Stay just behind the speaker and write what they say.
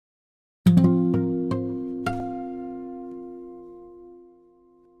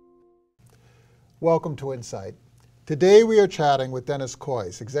Welcome to Insight. Today we are chatting with Dennis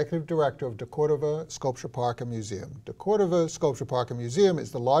Kois, Executive Director of deCordova Sculpture Park and Museum. deCordova Sculpture Park and Museum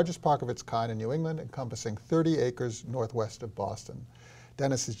is the largest park of its kind in New England, encompassing 30 acres northwest of Boston.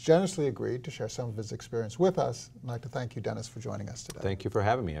 Dennis has generously agreed to share some of his experience with us. I'd like to thank you, Dennis, for joining us today. Thank you for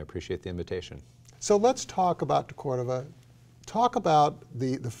having me. I appreciate the invitation. So let's talk about deCordova. Talk about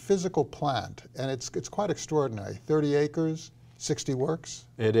the physical plant, and it's quite extraordinary. 30 acres, 60 works?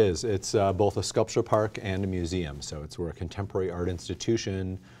 It is. It's both a sculpture park and a museum. So we're a contemporary art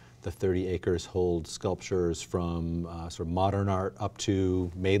institution. The 30 acres hold sculptures from sort of modern art up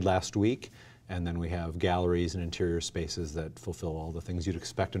to made last week. And then we have galleries and interior spaces that fulfill all the things you'd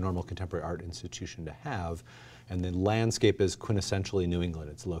expect a normal contemporary art institution to have. And the landscape is quintessentially New England.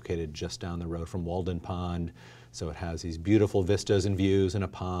 It's located just down the road from Walden Pond. So it has these beautiful vistas and views and a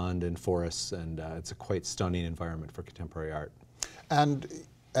pond and forests, and it's a quite stunning environment for contemporary art.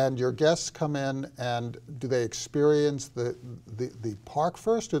 And your guests come in, and do they experience the park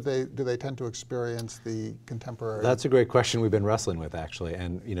first, or do they tend to experience the contemporary? That's a great question we've been wrestling with, actually.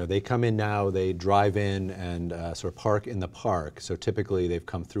 And they come in now, they drive in and sort of park in the park. So typically they've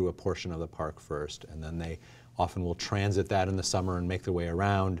come through a portion of the park first, and then they often will transit that in the summer and make their way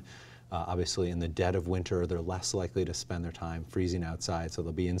around. Obviously in the dead of winter, they're less likely to spend their time freezing outside, so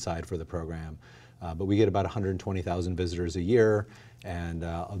they'll be inside for the program. But we get about 120,000 visitors a year, and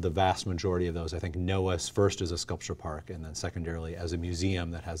the vast majority of those, I think, know us first as a sculpture park, and then secondarily as a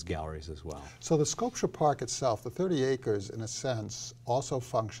museum that has galleries as well. So the sculpture park itself, the 30 acres, in a sense, also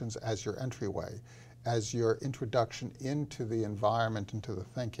functions as your entryway, as your introduction into the environment, into the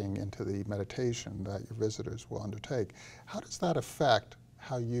thinking, into the meditation that your visitors will undertake. How does that affect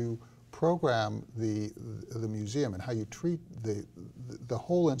how you program the museum and how you treat the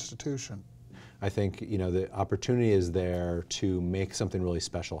whole institution? I think the opportunity is there to make something really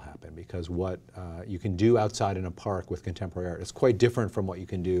special happen, because what you can do outside in a park with contemporary art is quite different from what you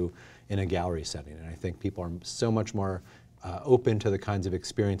can do in a gallery setting. And I think people are so much more open to the kinds of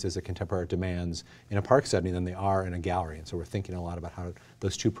experiences that contemporary art demands in a park setting than they are in a gallery. And so we're thinking a lot about how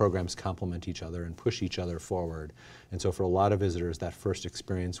those two programs complement each other and push each other forward. And so for a lot of visitors, that first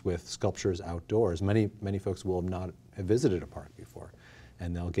experience with sculptures outdoors, many folks will not have visited a park before.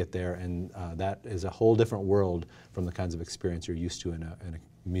 And they'll get there, and that is a whole different world from the kinds of experience you're used to in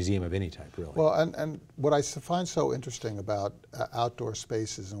a museum of any type, really. Well, and what I find so interesting about outdoor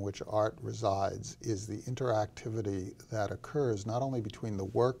spaces in which art resides is the interactivity that occurs not only between the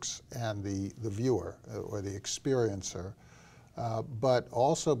works and the viewer or the experiencer, but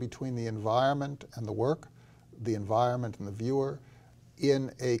also between the environment and the work, the environment and the viewer.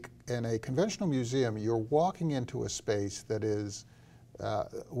 In a conventional museum, you're walking into a space that is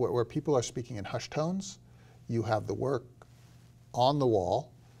where people are speaking in hushed tones. You have the work on the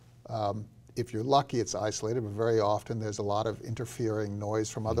wall. If you're lucky, it's isolated, but very often there's a lot of interfering noise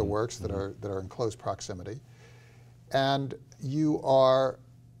from other works that are in close proximity. And you are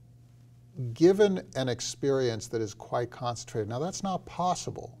given an experience that is quite concentrated. Now, that's not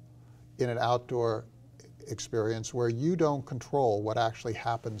possible in an outdoor experience where you don't control what actually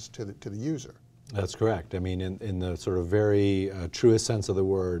happens to the user. That's correct. I mean, in the sort of very truest sense of the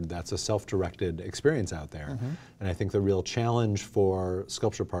word, that's a self-directed experience out there. And I think the real challenge for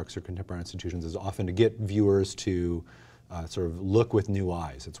sculpture parks or contemporary institutions is often to get viewers to sort of look with new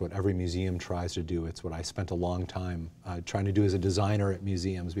eyes. It's what every museum tries to do. It's what I spent a long time trying to do as a designer at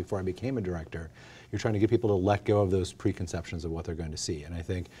museums before I became a director. You're trying to get people to let go of those preconceptions of what they're going to see. And I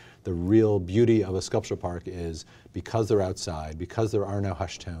think the real beauty of a sculpture park is because they're outside, because there are no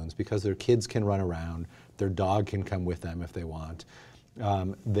hushed tones, because their kids can run around, their dog can come with them if they want.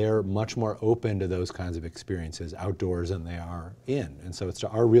 They're much more open to those kinds of experiences outdoors than they are in. And so it's to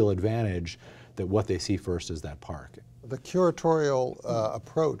our real advantage that what they see first is that park. The curatorial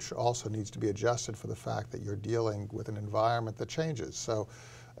approach also needs to be adjusted for the fact that you're dealing with an environment that changes. So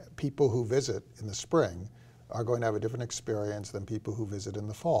people who visit in the spring are going to have a different experience than people who visit in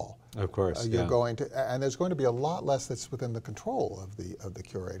the fall. Of course, you're going to, and there's going to be a lot less that's within the control of the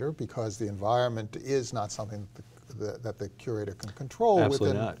curator, because the environment is not something that the curator can control.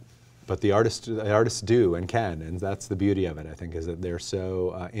 Absolutely not. But the artists do and can, and that's the beauty of it, I think, is that they're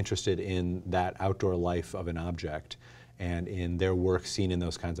so interested in that outdoor life of an object and in their work seen in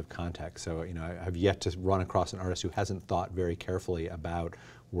those kinds of contexts. So, I have yet to run across an artist who hasn't thought very carefully about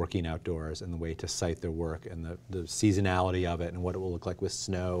working outdoors and the way to site their work and the seasonality of it and what it will look like with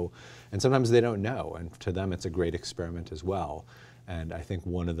snow. And sometimes they don't know, and to them it's a great experiment as well. And I think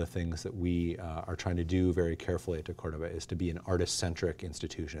one of the things that we are trying to do very carefully at deCordova is to be an artist-centric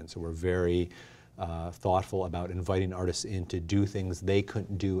institution. So we're very thoughtful about inviting artists in to do things they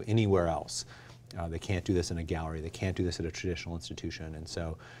couldn't do anywhere else. They can't do this in a gallery. They can't do this at a traditional institution. And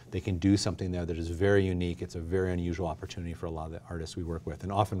so they can do something there that is very unique. It's a very unusual opportunity for a lot of the artists we work with.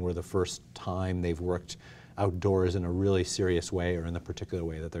 And often we're the first time they've worked outdoors in a really serious way or in the particular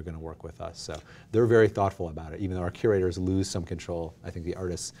way that they're going to work with us. So they're very thoughtful about it. Even though our curators lose some control, I think the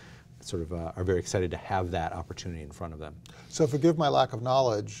artists sort of are very excited to have that opportunity in front of them. So forgive my lack of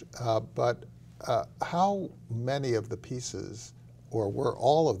knowledge, but how many of the pieces, or were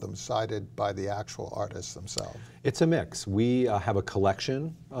all of them, cited by the actual artists themselves? It's a mix. We have a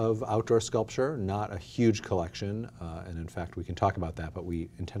collection of outdoor sculpture, not a huge collection, and in fact we can talk about that, but we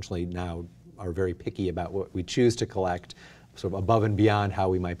intentionally now are very picky about what we choose to collect, sort of above and beyond how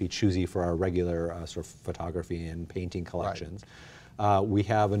we might be choosy for our regular sort of photography and painting collections. Right. We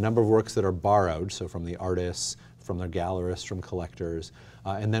have a number of works that are borrowed, so from the artists, from their gallerists, from collectors,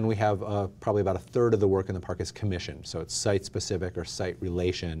 and then we have probably about a third of the work in the park is commissioned, so it's site-specific or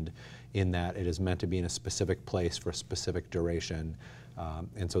site-relationed in that it is meant to be in a specific place for a specific duration.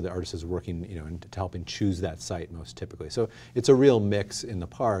 And so the artist is working, to helping choose that site most typically. So it's a real mix in the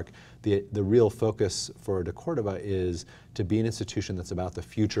park. The real focus for deCordova is to be an institution that's about the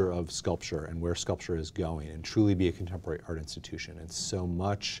future of sculpture and where sculpture is going, and truly be a contemporary art institution. And so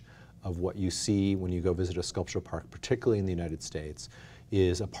much of what you see when you go visit a sculpture park, particularly in the United States,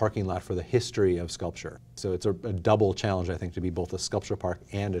 is a parking lot for the history of sculpture. So it's a double challenge, I think, to be both a sculpture park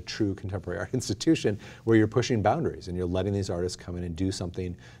and a true contemporary art institution where you're pushing boundaries and you're letting these artists come in and do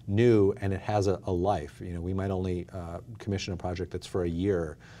something new, and it has a life. We might only commission a project that's for a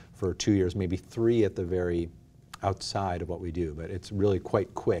year, for 2 years, maybe 3 at the very outside of what we do, but it's really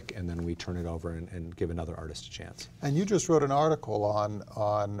quite quick, and then we turn it over and give another artist a chance. And you just wrote an article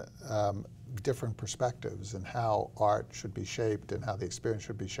on different perspectives and how art should be shaped and how the experience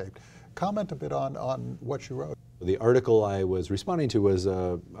should be shaped. Comment a bit on what you wrote. The article I was responding to was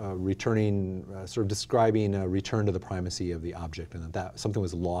returning, sort of describing a return to the primacy of the object, and that something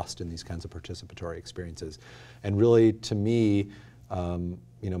was lost in these kinds of participatory experiences. And really, to me,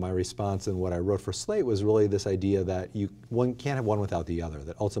 my response and what I wrote for Slate was really this idea that one can't have one without the other,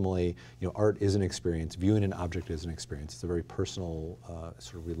 that ultimately art is an experience, viewing an object is an experience. It's a very personal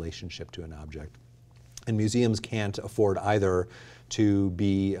sort of relationship to an object. And museums can't afford either to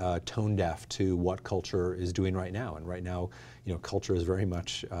be tone deaf to what culture is doing right now. And right now, culture is very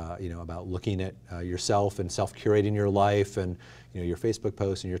much about looking at yourself and self-curating your life and your Facebook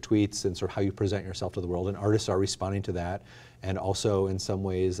posts and your tweets and sort of how you present yourself to the world. And artists are responding to that, and also in some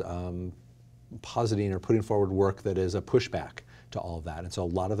ways positing or putting forward work that is a pushback to all of that. And so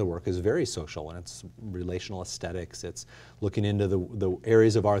a lot of the work is very social, and it's relational aesthetics. It's looking into the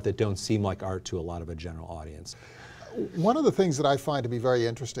areas of art that don't seem like art to a lot of a general audience. One of the things that I find to be very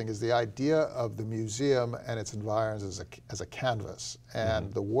interesting is the idea of the museum and its environs as a canvas,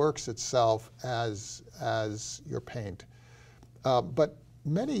 and the works itself as your paint. But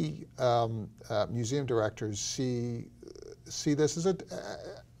many museum directors see this as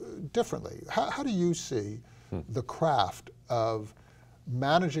differently. How do you see the craft of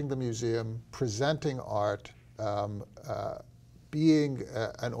managing the museum, presenting art, being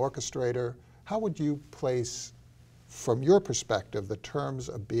an orchestrator? How would you place, from your perspective, the terms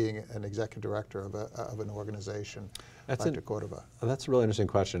of being an executive director of an organization like deCordova? That's a really interesting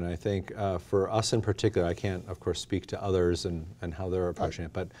question. I think for us in particular, I can't, of course, speak to others and how they're approaching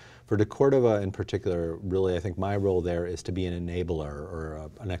it, but for deCordova in particular, really, I think my role there is to be an enabler or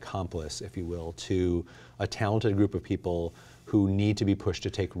an accomplice, if you will, to a talented group of people who need to be pushed to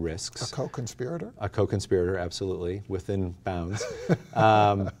take risks. A co-conspirator? A co-conspirator, absolutely, within bounds.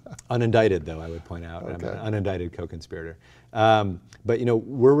 Unindicted, though, I would point out. Okay. I'm an unindicted co-conspirator. But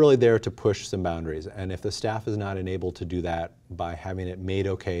we're really there to push some boundaries, and if the staff is not enabled to do that by having it made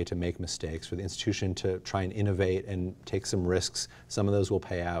okay to make mistakes, for the institution to try and innovate and take some risks, some of those will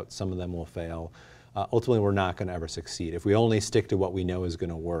pay out, some of them will fail. Ultimately, we're not going to ever succeed. If we only stick to what we know is going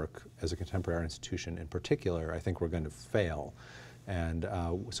to work as a contemporary institution in particular, I think we're going to fail. And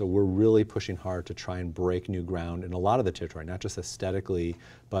so we're really pushing hard to try and break new ground in a lot of the territory, not just aesthetically,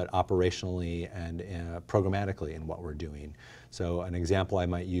 but operationally and programmatically in what we're doing. So an example I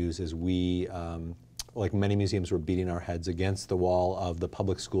might use is we, like many museums, we're beating our heads against the wall of the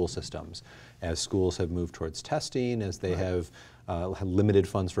public school systems as schools have moved towards testing, as they have limited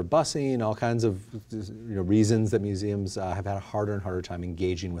funds for busing, all kinds of reasons that museums have had a harder and harder time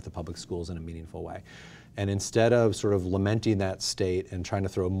engaging with the public schools in a meaningful way. And instead of sort of lamenting that state and trying to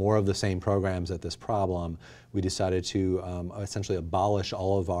throw more of the same programs at this problem, we decided to essentially abolish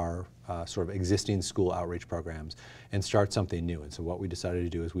all of our sort of existing school outreach programs and start something new. And so what we decided to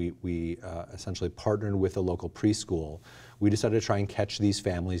do is we essentially partnered with a local preschool. We decided to try and catch these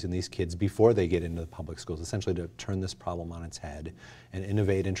families and these kids before they get into the public schools, essentially to turn this problem on its head and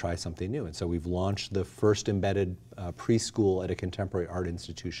innovate and try something new. And so we've launched the first embedded preschool at a contemporary art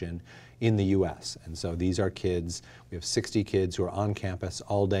institution in the US. And so these are kids, we have 60 kids who are on campus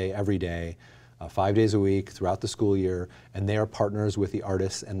all day, every day, 5 days a week throughout the school year, and they are partners with the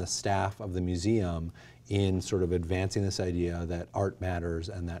artists and the staff of the museum in sort of advancing this idea that art matters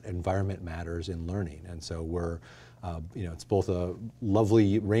and that environment matters in learning. And so we're, it's both a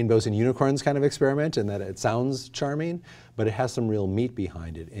lovely rainbows and unicorns kind of experiment in that it sounds charming, but it has some real meat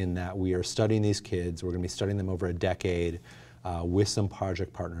behind it in that we are studying these kids. We're going to be studying them over a decade with some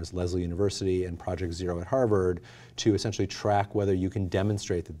project partners, Lesley University and Project Zero at Harvard, to essentially track whether you can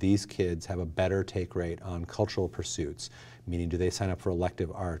demonstrate that these kids have a better take rate on cultural pursuits. Meaning, do they sign up for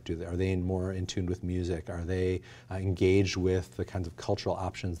elective art? Are they more in tune with music? Are they engaged with the kinds of cultural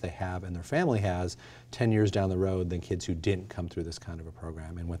options they have and their family has 10 years down the road than kids who didn't come through this kind of a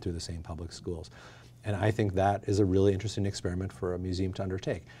program and went through the same public schools? And I think that is a really interesting experiment for a museum to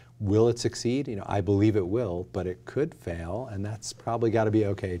undertake. Will it succeed? I believe it will, but it could fail, and that's probably got to be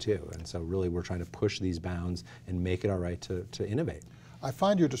okay too. And so really we're trying to push these bounds and make it all right to innovate. I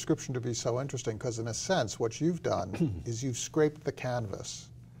find your description to be so interesting because in a sense what you've done is you've scraped the canvas.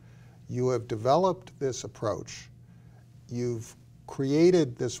 You have developed this approach, you've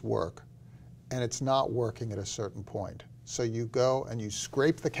created this work, and it's not working at a certain point. So you go and you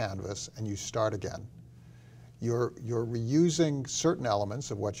scrape the canvas and you start again. You're reusing certain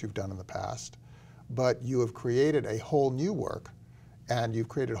elements of what you've done in the past, but you have created a whole new work and you've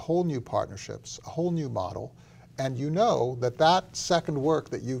created whole new partnerships, a whole new model, and you know that that second work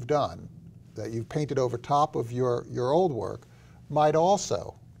that you've done, that you've painted over top of your old work, might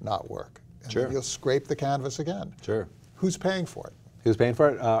also not work. And sure. Then you'll scrape the canvas again. Sure. Who's paying for it? Who's paying for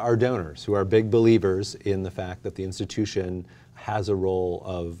it? Our donors, who are big believers in the fact that the institution has a role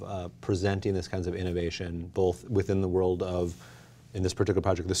of presenting this kinds of innovation, both within the world of, in this particular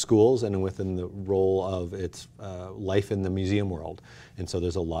project, the schools, and within the role of its life in the museum world. And so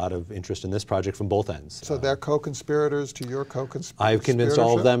there's a lot of interest in this project from both ends. So they're co-conspirators to your co-conspiratorship? I've convinced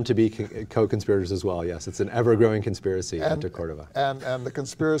all of them to be co-conspirators as well, yes. It's an ever-growing conspiracy at deCordova. And the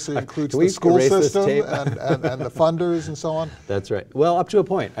conspiracy includes the school system and the funders and so on? That's right. Well, up to a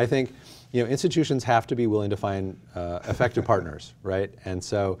point. I think institutions have to be willing to find effective partners, right? And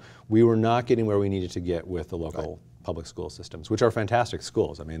so we were not getting where we needed to get with the local public school systems, which are fantastic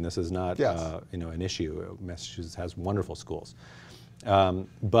schools. I mean, this is not an issue. Massachusetts has wonderful schools.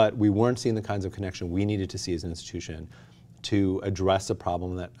 But we weren't seeing the kinds of connection we needed to see as an institution to address a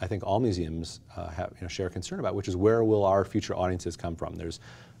problem that I think all museums share concern about, which is where will our future audiences come from? There's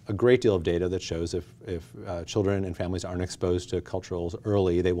a great deal of data that shows if children and families aren't exposed to culturals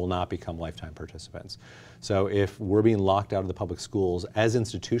early, they will not become lifetime participants. So if we're being locked out of the public schools as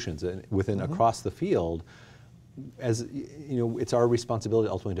institutions and across the field, it's our responsibility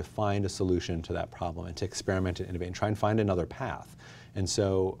ultimately to find a solution to that problem and to experiment and innovate and try and find another path. And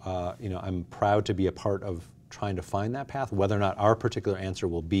so, I'm proud to be a part of trying to find that path. Whether or not our particular answer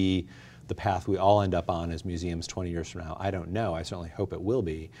will be the path we all end up on as museums 20 years from now, I don't know. I certainly hope it will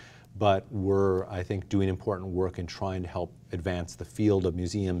be. But we're, I think, doing important work in trying to help advance the field of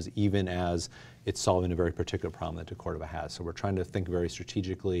museums even as it's solving a very particular problem that deCordova has. So we're trying to think very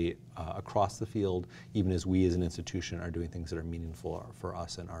strategically across the field, even as we as an institution are doing things that are meaningful for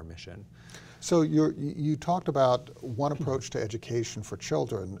us and our mission. So you talked about one approach to education for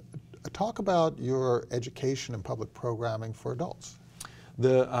children. Talk about your education and public programming for adults.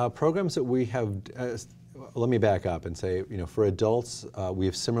 The programs that we have, let me back up and say, for adults, we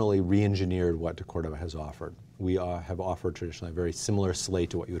have similarly re-engineered what deCordova has offered. We have offered traditionally a very similar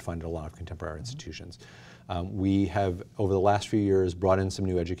slate to what you would find at a lot of contemporary institutions. We have, over the last few years, brought in some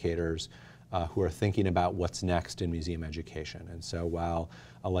new educators who are thinking about what's next in museum education. And so while,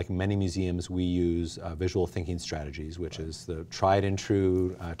 like many museums, we use visual thinking strategies, which is the tried and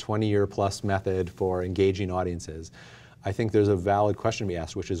true 20-year plus method for engaging audiences, I think there's a valid question to be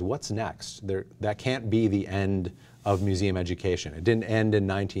asked, which is what's next? That can't be the end of museum education. It didn't end in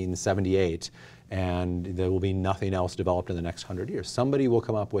 1978, and there will be nothing else developed in the next 100 years. Somebody will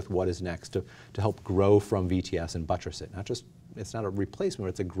come up with what is next to help grow from VTS and buttress it, not just it's not a replacement,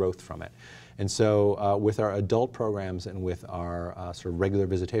 it's a growth from it. And so with our adult programs and with our sort of regular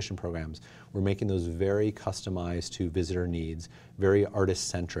visitation programs, we're making those very customized to visitor needs, very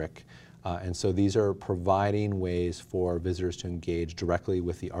artist-centric. And so these are providing ways for visitors to engage directly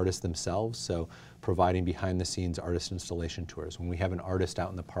with the artists themselves, so providing behind-the-scenes artist installation tours. When we have an artist out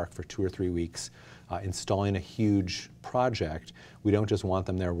in the park for 2 or 3 weeks installing a huge project, we don't just want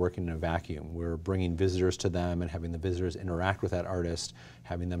them there working in a vacuum. We're bringing visitors to them and having the visitors interact with that artist,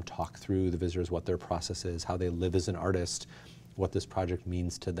 having them talk through the visitors what their process is, how they live as an artist, what this project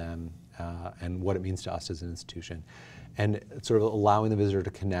means to them, and what it means to us as an institution. And sort of allowing the visitor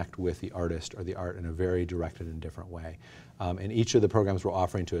to connect with the artist or the art in a very directed and different way. And each of the programs we're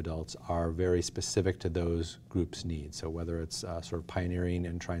offering to adults are very specific to those groups' needs. So whether it's sort of pioneering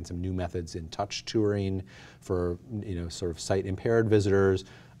and trying some new methods in touch touring for sort of sight impaired visitors,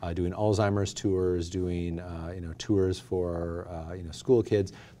 doing Alzheimer's tours, doing tours for school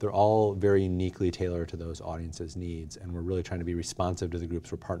kids, they're all very uniquely tailored to those audiences' needs. And we're really trying to be responsive to the groups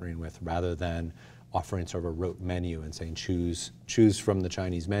we're partnering with rather than offering sort of a rote menu and saying choose from the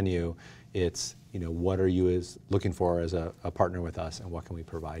Chinese menu. It's what are you looking for as a partner with us, and what can we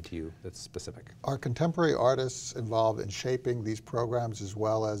provide to you that's specific. Are contemporary artists involved in shaping these programs as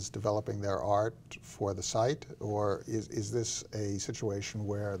well as developing their art for the site, or is this a situation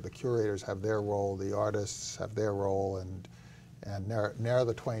where the curators have their role, the artists have their role, and ne'er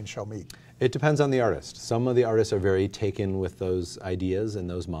the twain shall meet? It depends on the artist. Some of the artists are very taken with those ideas and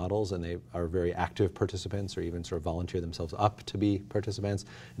those models, and they are very active participants or even sort of volunteer themselves up to be participants.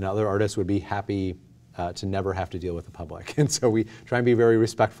 And other artists would be happy to never have to deal with the public. And so we try and be very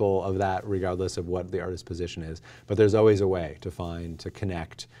respectful of that regardless of what the artist's position is. But there's always a way to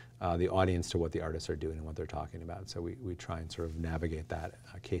connect the audience to what the artists are doing and what they're talking about. So we try and sort of navigate that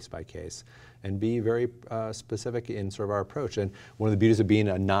case by case and be very specific in sort of our approach. And one of the beauties of being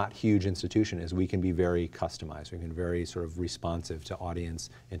a not huge institution is we can be very customized. We can be very sort of responsive to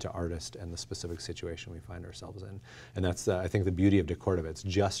audience and to artist and the specific situation we find ourselves in. And that's, I think, the beauty of deCordova. It's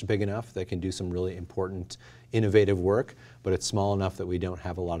just big enough that it can do some really important, innovative work, but it's small enough that we don't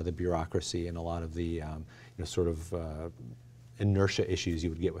have a lot of the bureaucracy and a lot of the sort of inertia issues you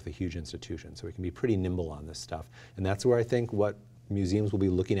would get with a huge institution. So we can be pretty nimble on this stuff. And that's where I think what museums will be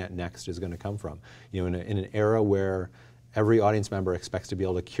looking at next is going to come from. In an era where every audience member expects to be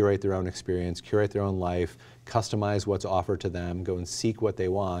able to curate their own experience, curate their own life, customize what's offered to them, go and seek what they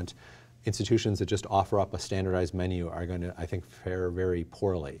want, institutions that just offer up a standardized menu are going to, I think, fare very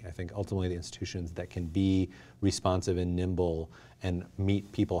poorly. I think ultimately the institutions that can be responsive and nimble and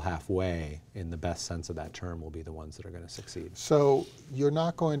meet people halfway in the best sense of that term will be the ones that are going to succeed. So you're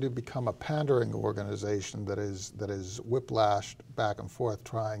not going to become a pandering organization that is whiplashed back and forth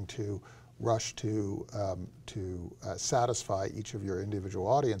trying to rush to satisfy each of your individual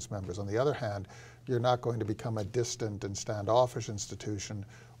audience members. On the other hand, you're not going to become a distant and standoffish institution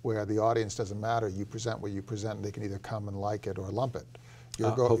where the audience doesn't matter. You present what you present, and they can either come and like it or lump it.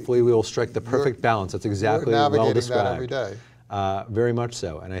 Hopefully we will strike the perfect balance. That's exactly well described. That every day. Very much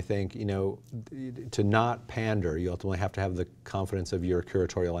so. And I think, to not pander, you ultimately have to have the confidence of your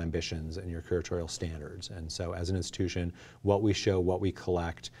curatorial ambitions and your curatorial standards. And so as an institution, what we show, what we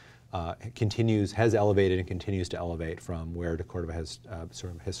collect, has elevated and continues to elevate from where deCordova has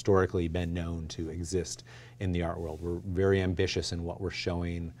sort of historically been known to exist in the art world. We're very ambitious in what we're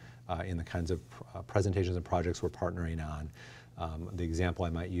showing in the kinds of presentations and projects we're partnering on. The example I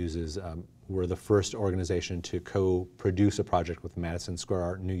might use is we're the first organization to co-produce a project with Madison Square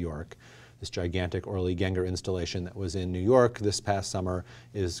Art in New York. This gigantic Orly Genger installation that was in New York this past summer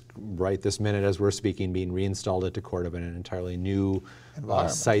is right this minute as we're speaking being reinstalled at deCordova in an entirely new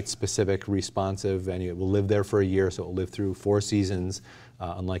site-specific responsive venue. It will live there for a year, so it will live through 4 seasons,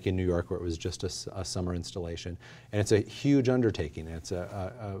 unlike in New York where it was just a summer installation. And it's a huge undertaking. It's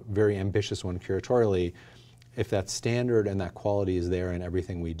a very ambitious one curatorially. If that standard and that quality is there in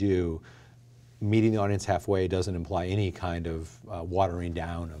everything we do, meeting the audience halfway doesn't imply any kind of watering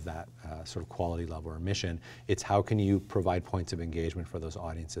down of that sort of quality level or mission. It's how can you provide points of engagement for those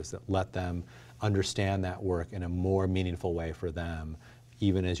audiences that let them understand that work in a more meaningful way for them,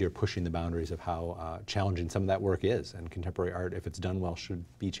 even as you're pushing the boundaries of how challenging some of that work is. And contemporary art, if it's done well, should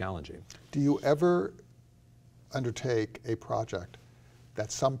be challenging. Do you ever undertake a project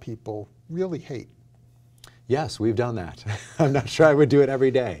that some people really hate? Yes, we've done that. I'm not sure I would do it every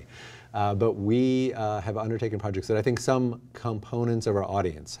day. But we have undertaken projects that I think some components of our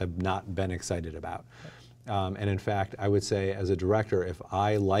audience have not been excited about. And in fact, I would say as a director, if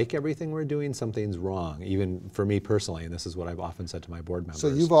I like everything we're doing, something's wrong, even for me personally, and this is what I've often said to my board members. So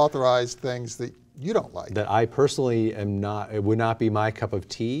you've authorized things that you don't like. That I personally am not, it would not be my cup of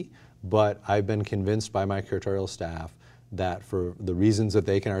tea, but I've been convinced by my curatorial staff that for the reasons that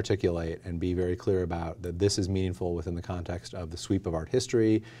they can articulate and be very clear about, that this is meaningful within the context of the sweep of art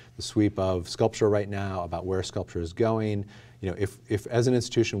history, the sweep of sculpture right now, about where sculpture is going. You know, if as an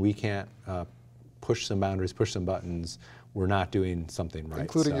institution we can't push some boundaries, push some buttons, we're not doing something right.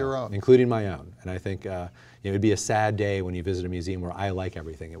 Including your own. Including my own. And I think you know, it'd be a sad day when you visit a museum where I like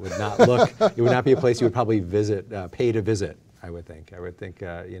everything. It would not look, it would not be a place you would probably visit, pay to visit, I would think. I would think,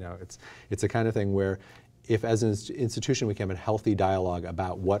 you know, it's the kind of thing where if as an institution we can have a healthy dialogue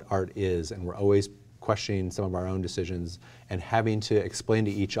about what art is, and we're always questioning some of our own decisions and having to explain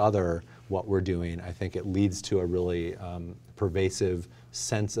to each other what we're doing, I think it leads to a really pervasive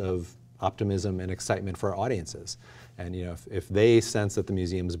sense of optimism and excitement for our audiences. And you know, if they sense that the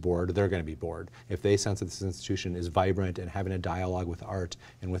museum's bored, they're going to be bored. If they sense that this institution is vibrant and having a dialogue with art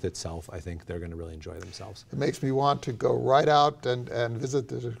and with itself, I think they're going to really enjoy themselves. It makes me want to go right out and visit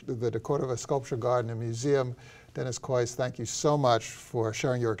the deCordova Sculpture Garden and Museum. Dennis Kois, thank you so much for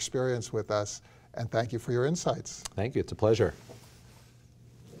sharing your experience with us, and thank you for your insights. Thank you. It's a pleasure.